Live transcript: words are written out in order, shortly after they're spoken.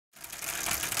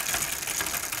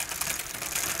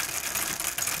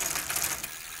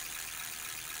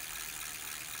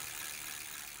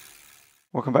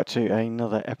Welcome back to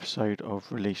another episode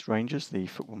of Released Rangers, the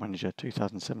Football Manager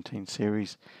 2017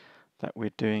 series that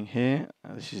we're doing here.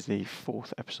 This is the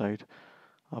fourth episode,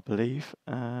 I believe.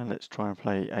 Let's try and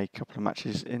play a couple of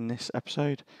matches in this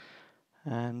episode,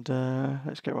 and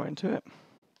let's get right into it.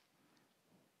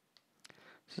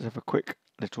 Let's have a quick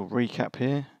little recap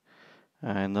here.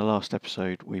 In the last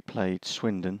episode, we played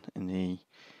Swindon in the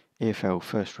EFL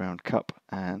First Round Cup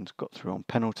and got through on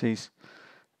penalties.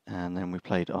 And then we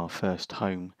played our first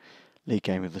home league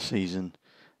game of the season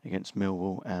against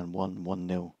Millwall and won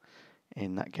 1-0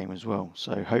 in that game as well.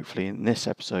 So hopefully in this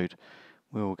episode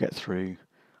we will get through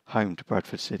home to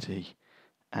Bradford City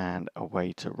and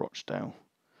away to Rochdale.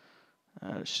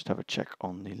 Let's just have a check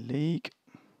on the league.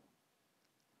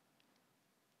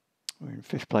 We're in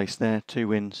 5th place there, 2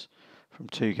 wins from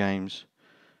 2 games,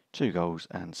 2 goals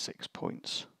and 6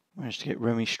 points. Managed to get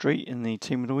Remy Street in the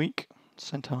team of the week,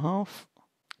 centre half.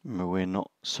 Remember, we're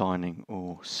not signing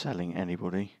or selling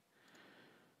anybody.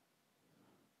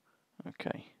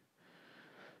 Okay.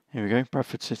 Here we go.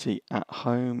 Bradford City at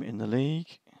home in the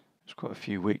league. It's quite a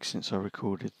few weeks since I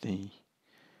recorded the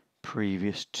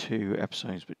previous 2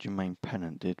 episodes, but Jermaine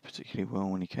Pennant did particularly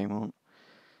well when he came on.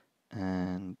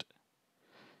 And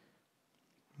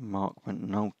Mark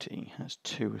McNulty has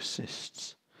 2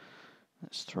 assists.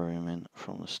 Let's throw him in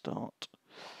from the start.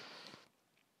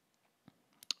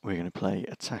 We're going to play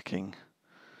attacking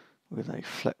with a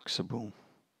flexible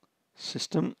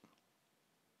system.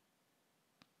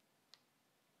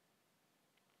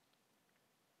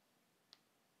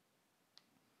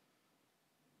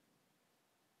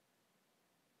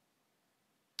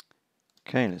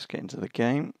 Okay, let's get into the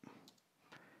game.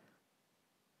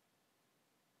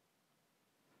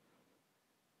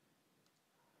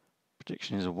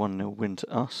 Prediction is a 1-0 win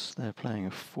to us. They're playing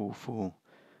a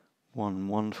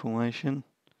 4-4-1-1 formation.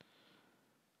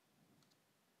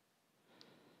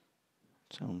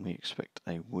 So we expect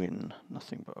a win,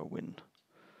 nothing but a win.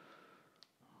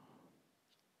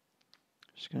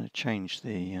 Just going to change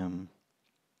the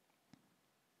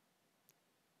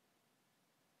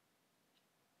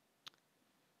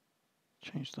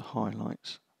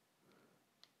highlights.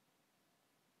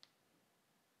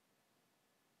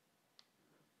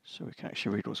 So we can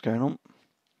actually read what's going on.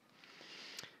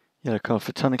 Yellow card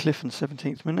for Tunnicliffe in the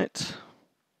 17th minute.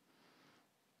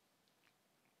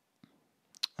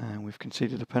 And we've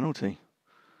conceded a penalty.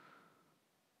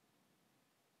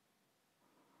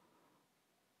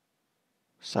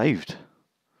 Saved.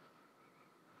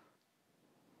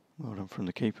 Well done from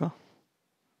the keeper.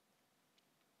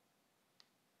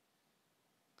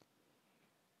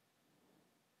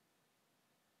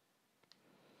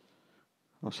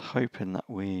 I was hoping that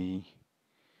we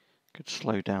could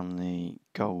slow down the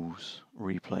goals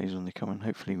replays when they come in.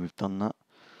 Hopefully we've done that.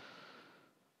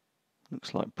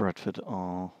 Looks like Bradford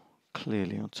are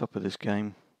clearly on top of this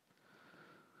game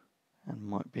and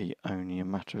might be only a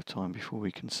matter of time before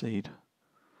we concede.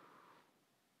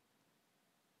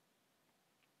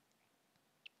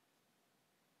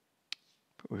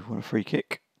 But we've won a free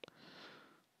kick.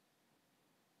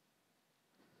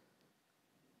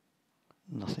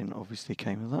 Nothing obviously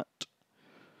came of that.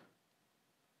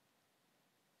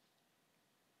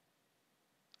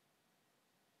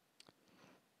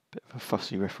 Bit of a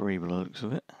fussy referee by the looks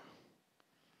of it.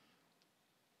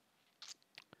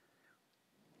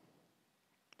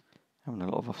 Having a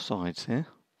lot of offsides here.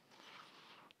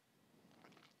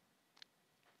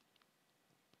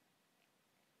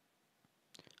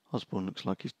 Osborne looks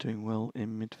like he's doing well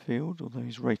in midfield, although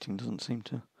his rating doesn't seem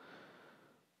to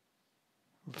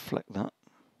reflect that.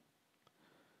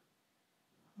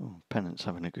 Oh, Pennant's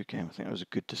having a good game. I think that was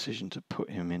a good decision to put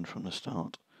him in from the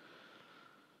start.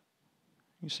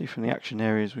 You see from the action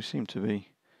areas we seem to be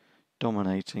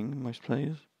dominating most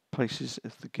places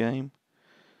of the game.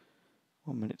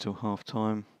 1 minute till half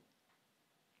time.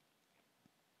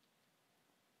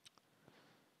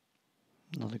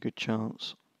 Another good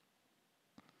chance.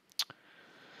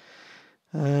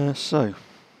 So,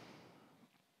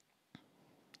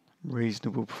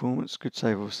 reasonable performance. Good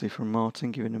save obviously from Martin,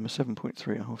 giving him a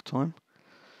 7.3 at half time.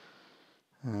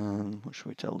 What should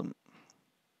we tell them?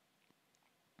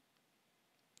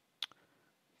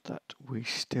 That we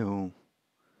still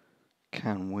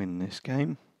can win this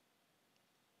game.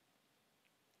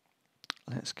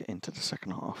 Let's get into the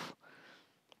second half.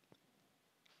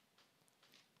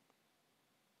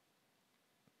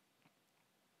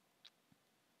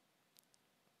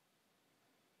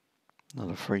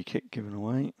 Another free kick given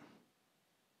away.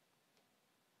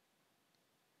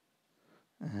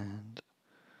 And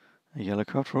a yellow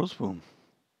card for Osborne.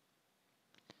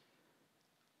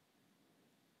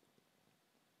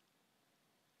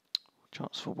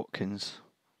 Chance for Watkins.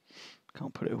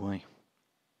 Can't put it away.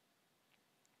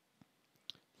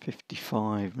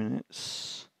 55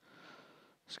 minutes.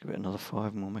 Let's give it another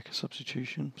 5 and we'll make a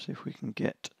substitution. See if we can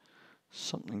get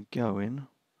something going.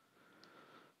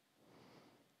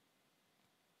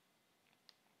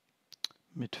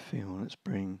 Midfield, let's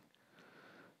bring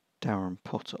Darren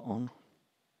Potter on.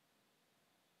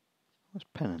 Where's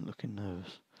Pennant looking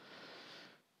nervous?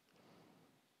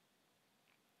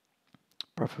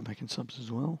 Bradford making subs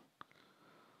as well.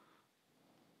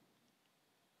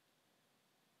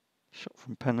 Shot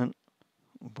from Pennant,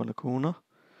 by the corner.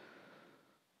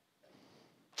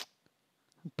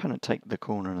 Pennant take the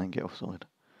corner and then get offside.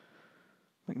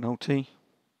 McNulty.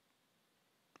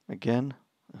 Again.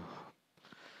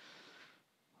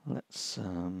 Let's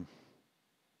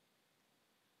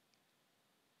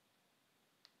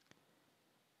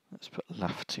put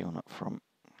Lafferty on up front.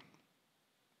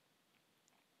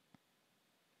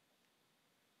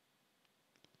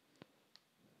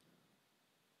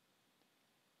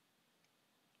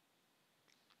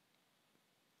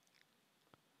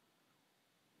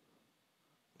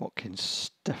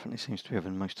 Watkins definitely seems to be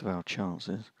having most of our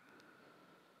chances.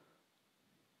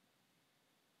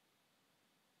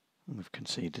 And we've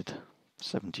conceded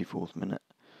 74th minute.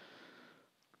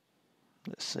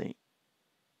 Let's see.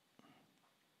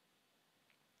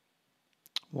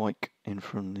 Wyke in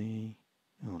from the...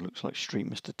 Oh, looks like Street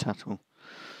Mr. Tattle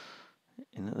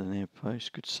in at the near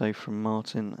post. Good save from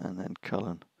Martin, and then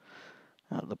Cullen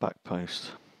at the back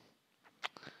post.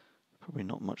 Probably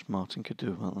not much Martin could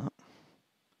do about that.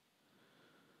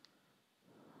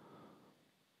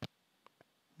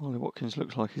 Wally Watkins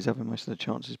looks like he's having most of the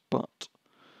chances, but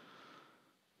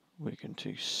we're going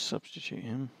to substitute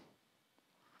him.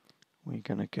 We're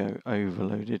going to go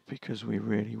overloaded because we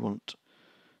really want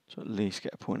to at least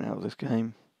get a point out of this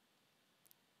game.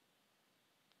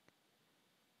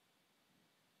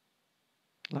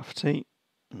 Lafferty,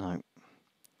 no.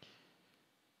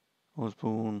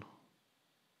 Osborne,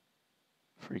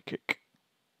 free kick.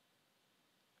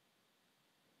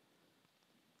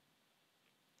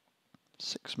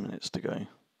 6 minutes to go.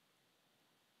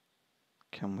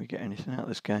 Can we get anything out of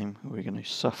this game? We're going to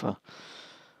suffer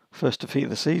first defeat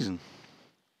of the season.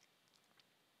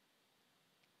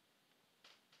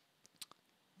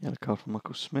 Yellow card for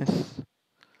Michael Smith.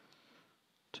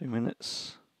 2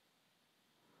 minutes.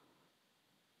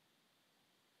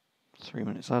 3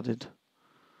 minutes added.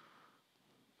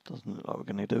 Doesn't look like we're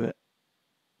going to do it.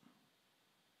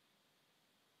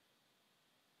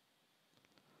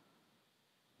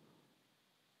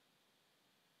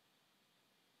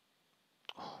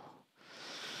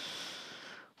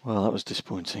 Well, that was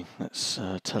disappointing. Let's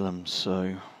tell them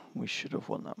so. We should have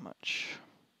won that match.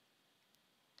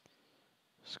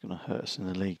 It's going to hurt us in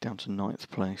the league down to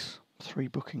 9th place. 3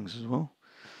 bookings as well.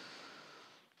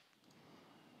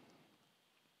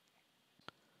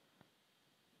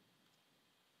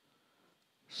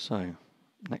 So,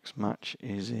 next match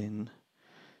is in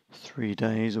 3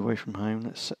 days away from home.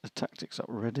 Let's set the tactics up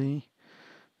ready.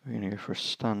 We're going to go for a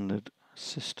standard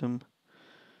system.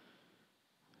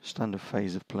 Standard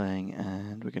phase of playing,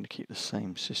 and we're going to keep the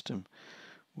same system.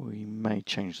 We may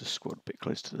change the squad a bit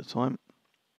close to the time.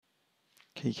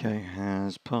 Kiko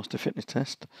has passed a fitness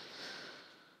test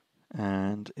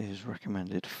and is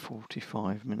recommended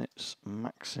 45 minutes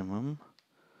maximum.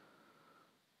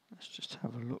 Let's just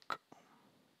have a look.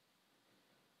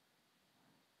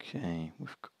 Okay,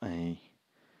 we've got a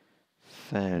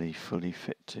fairly fully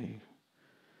fit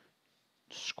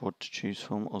squad to choose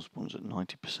from. Osborne's at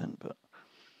 90%, but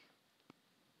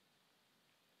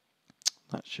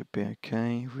that should be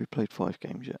okay. Have we played 5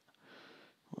 games yet?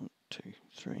 1, 2,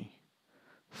 3,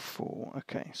 4.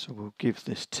 Okay, so we'll give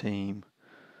this team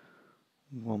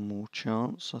one more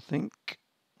chance, I think.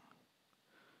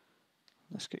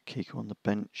 Let's get Kiko on the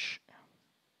bench.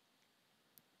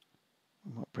 I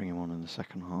might bring him on in the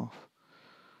second half.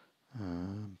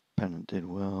 Pennant did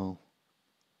well.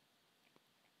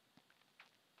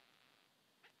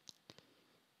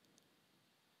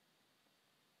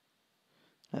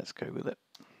 Let's go with it.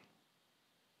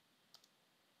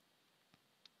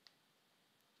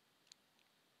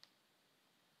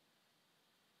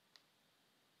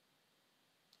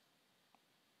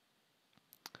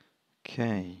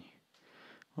 Okay,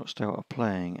 we'll start out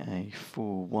playing a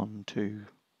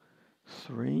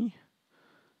 4-1-2-3,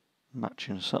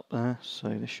 matching us up there, so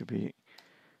this should be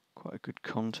quite a good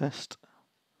contest.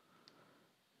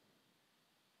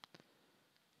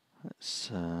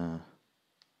 Let's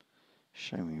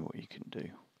show me what you can do.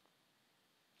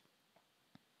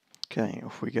 Okay,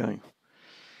 off we go.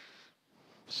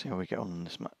 See how we get on in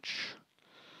this match.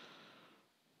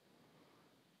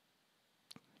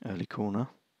 Early corner.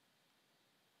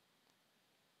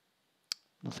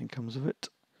 Nothing comes of it.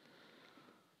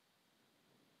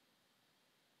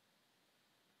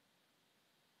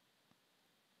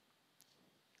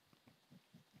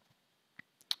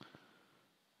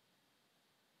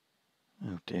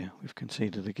 Oh dear, we've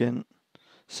conceded again.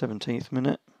 17th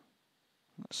minute.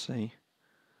 Let's see.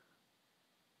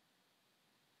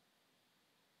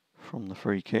 From the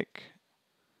free kick.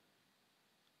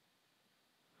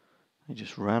 He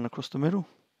just ran across the middle.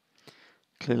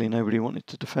 Clearly nobody wanted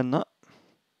to defend that.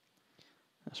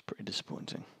 That's pretty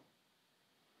disappointing.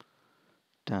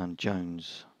 Dan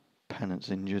Jones.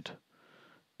 Pennant's injured.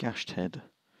 Gashed head.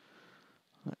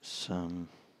 Let's have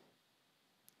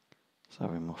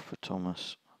him off for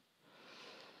Thomas.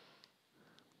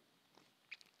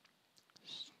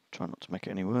 Try not to make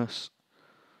it any worse.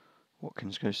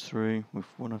 Watkins goes through. We've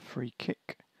won a free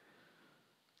kick.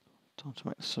 Time to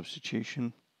make the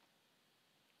substitution.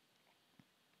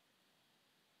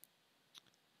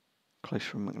 Close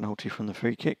from McNulty from the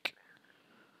free kick.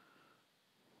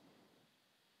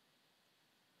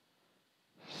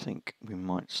 I think we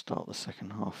might start the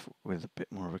second half with a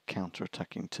bit more of a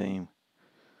counter-attacking team.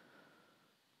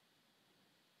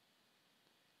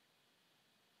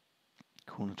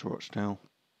 Corner to Rochdale.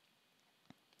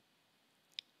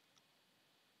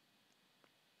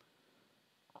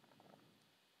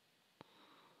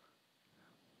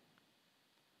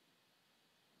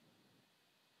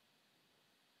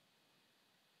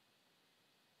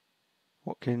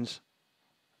 Watkins.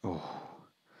 Oh.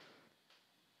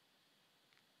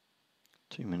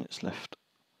 2 minutes left.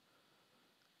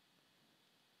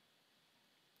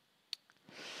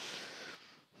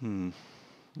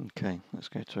 Okay, let's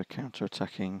go to a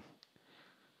counter-attacking.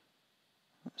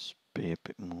 Let's be a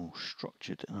bit more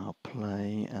structured in our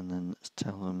play, and then let's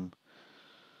tell them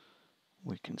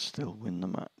we can still win the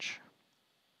match.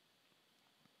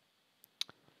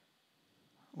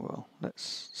 Well,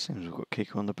 seems we've got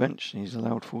Kiko on the bench. He's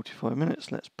allowed 45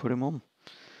 minutes. Let's put him on.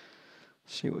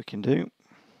 See what we can do.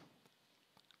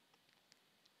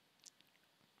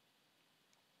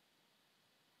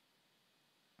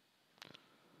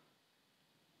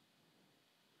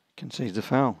 Concedes a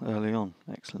foul early on.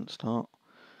 Excellent start.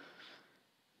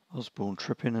 Osborne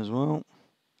tripping as well.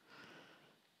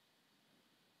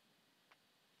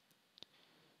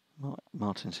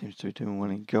 Martin seems to be doing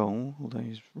well in goal, although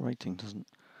his rating doesn't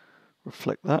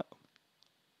reflect that.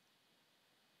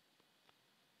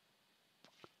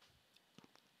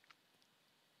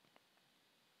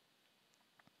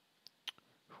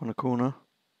 On a corner.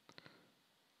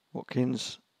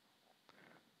 Watkins.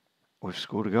 We've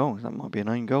scored a goal. That might be an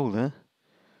own goal there.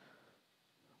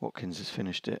 Watkins has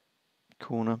finished it.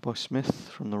 Corner by Smith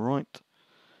from the right.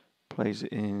 Plays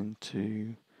it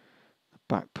into the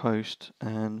back post,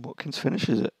 and Watkins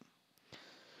finishes it.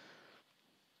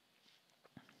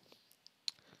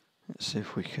 Let's see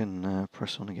if we can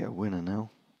press on and get a winner now.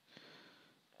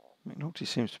 McNulty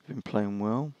seems to have been playing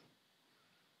well.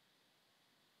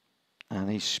 And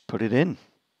he's put it in.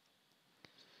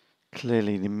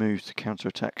 Clearly the move to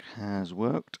counter-attack has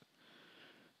worked.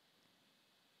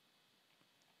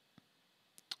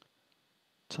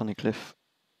 Tunnicliffe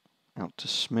out to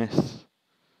Smith.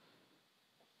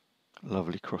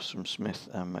 Lovely cross from Smith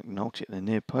and McNulty at the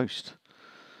near post.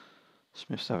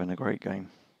 Smith's having a great game.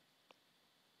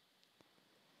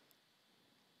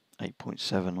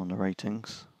 8.7 on the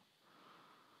ratings.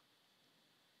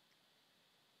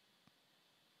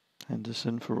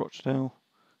 Henderson for Rochdale.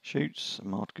 Shoots.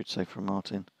 Good save from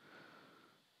Martin.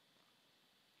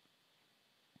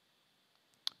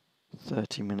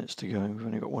 30 minutes to go. We've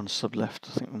only got one sub left.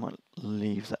 I think we might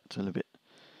leave that till a bit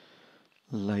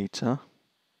later.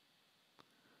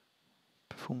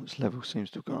 Performance level seems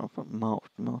to have gone up.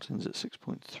 Martin's at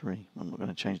 6.3. I'm not going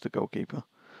to change the goalkeeper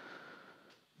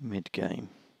mid-game.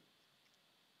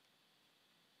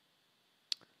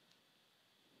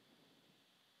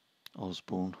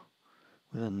 Osborne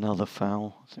with another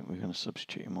foul. I think we're going to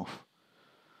substitute him off.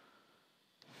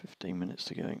 15 minutes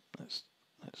to go. Let's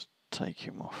take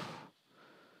him off.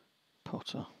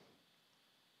 Potter.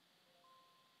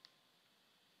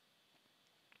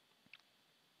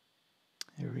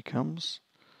 Here he comes.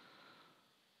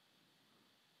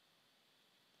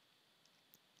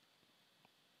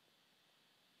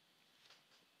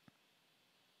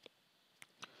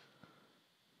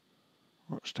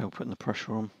 Rochdale putting the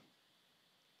pressure on.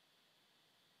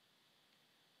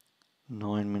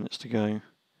 9 minutes to go.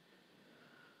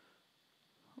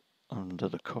 Under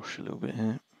the cosh a little bit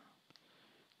here.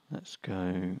 Let's go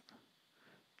a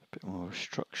bit more of a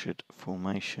structured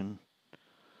formation.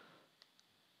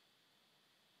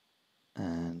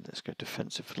 And let's go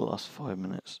defensive for the last 5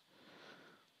 minutes.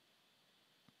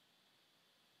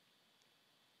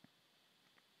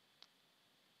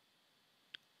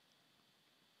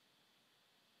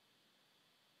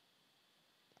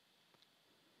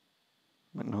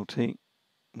 McNulty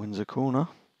wins a corner.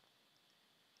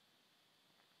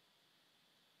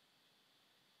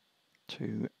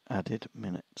 2 added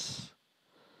minutes.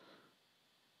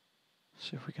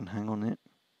 See if we can hang on it.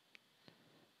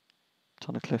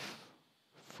 Tunnicliffe,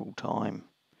 full time.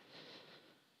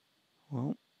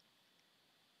 Well,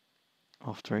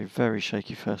 after a very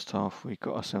shaky first half, we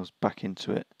got ourselves back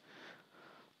into it.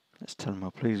 Let's tell them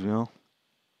how pleased we are.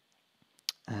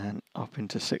 And up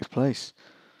into 6th place.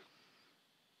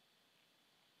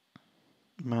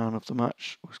 Man of the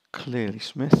match was clearly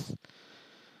Smith.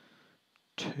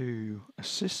 2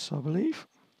 assists, I believe.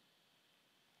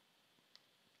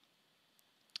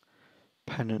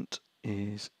 Pennant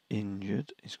is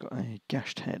injured. He's got a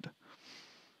gashed head.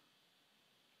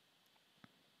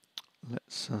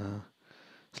 Let's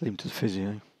leave him to the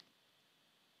physio.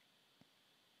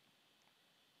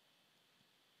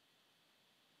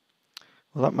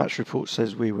 Well, that match report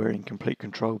says we were in complete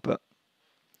control, but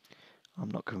I'm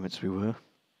not convinced we were.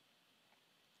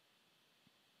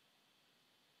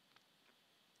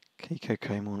 Kiko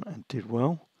came on and did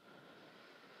well.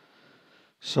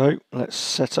 So let's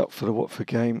set up for the Watford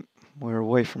game. We're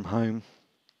away from home.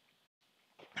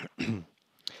 Use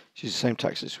the same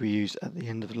tactics we used at the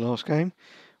end of the last game.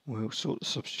 We'll sort the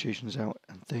substitutions out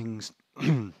and things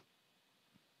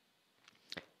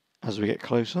as we get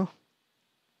closer.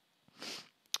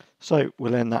 So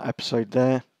we'll end that episode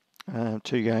there.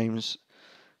 2 games,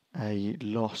 a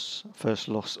loss, first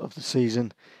loss of the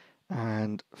season,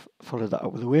 and follow that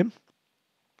up with a win,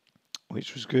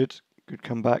 which was good. Good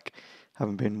comeback,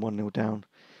 having been 1-0 down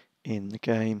in the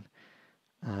game.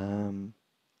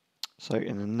 So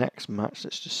in the next match,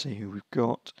 let's just see who we've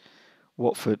got.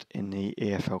 Watford in the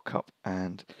EFL Cup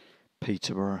and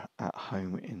Peterborough at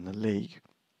home in the league.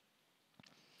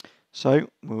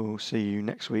 So we'll see you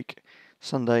next week,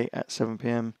 Sunday at 7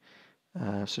 PM.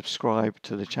 Subscribe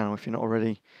to the channel if you're not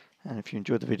already, and if you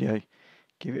enjoyed the video,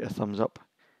 give it a thumbs up,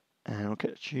 and I'll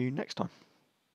catch you next time.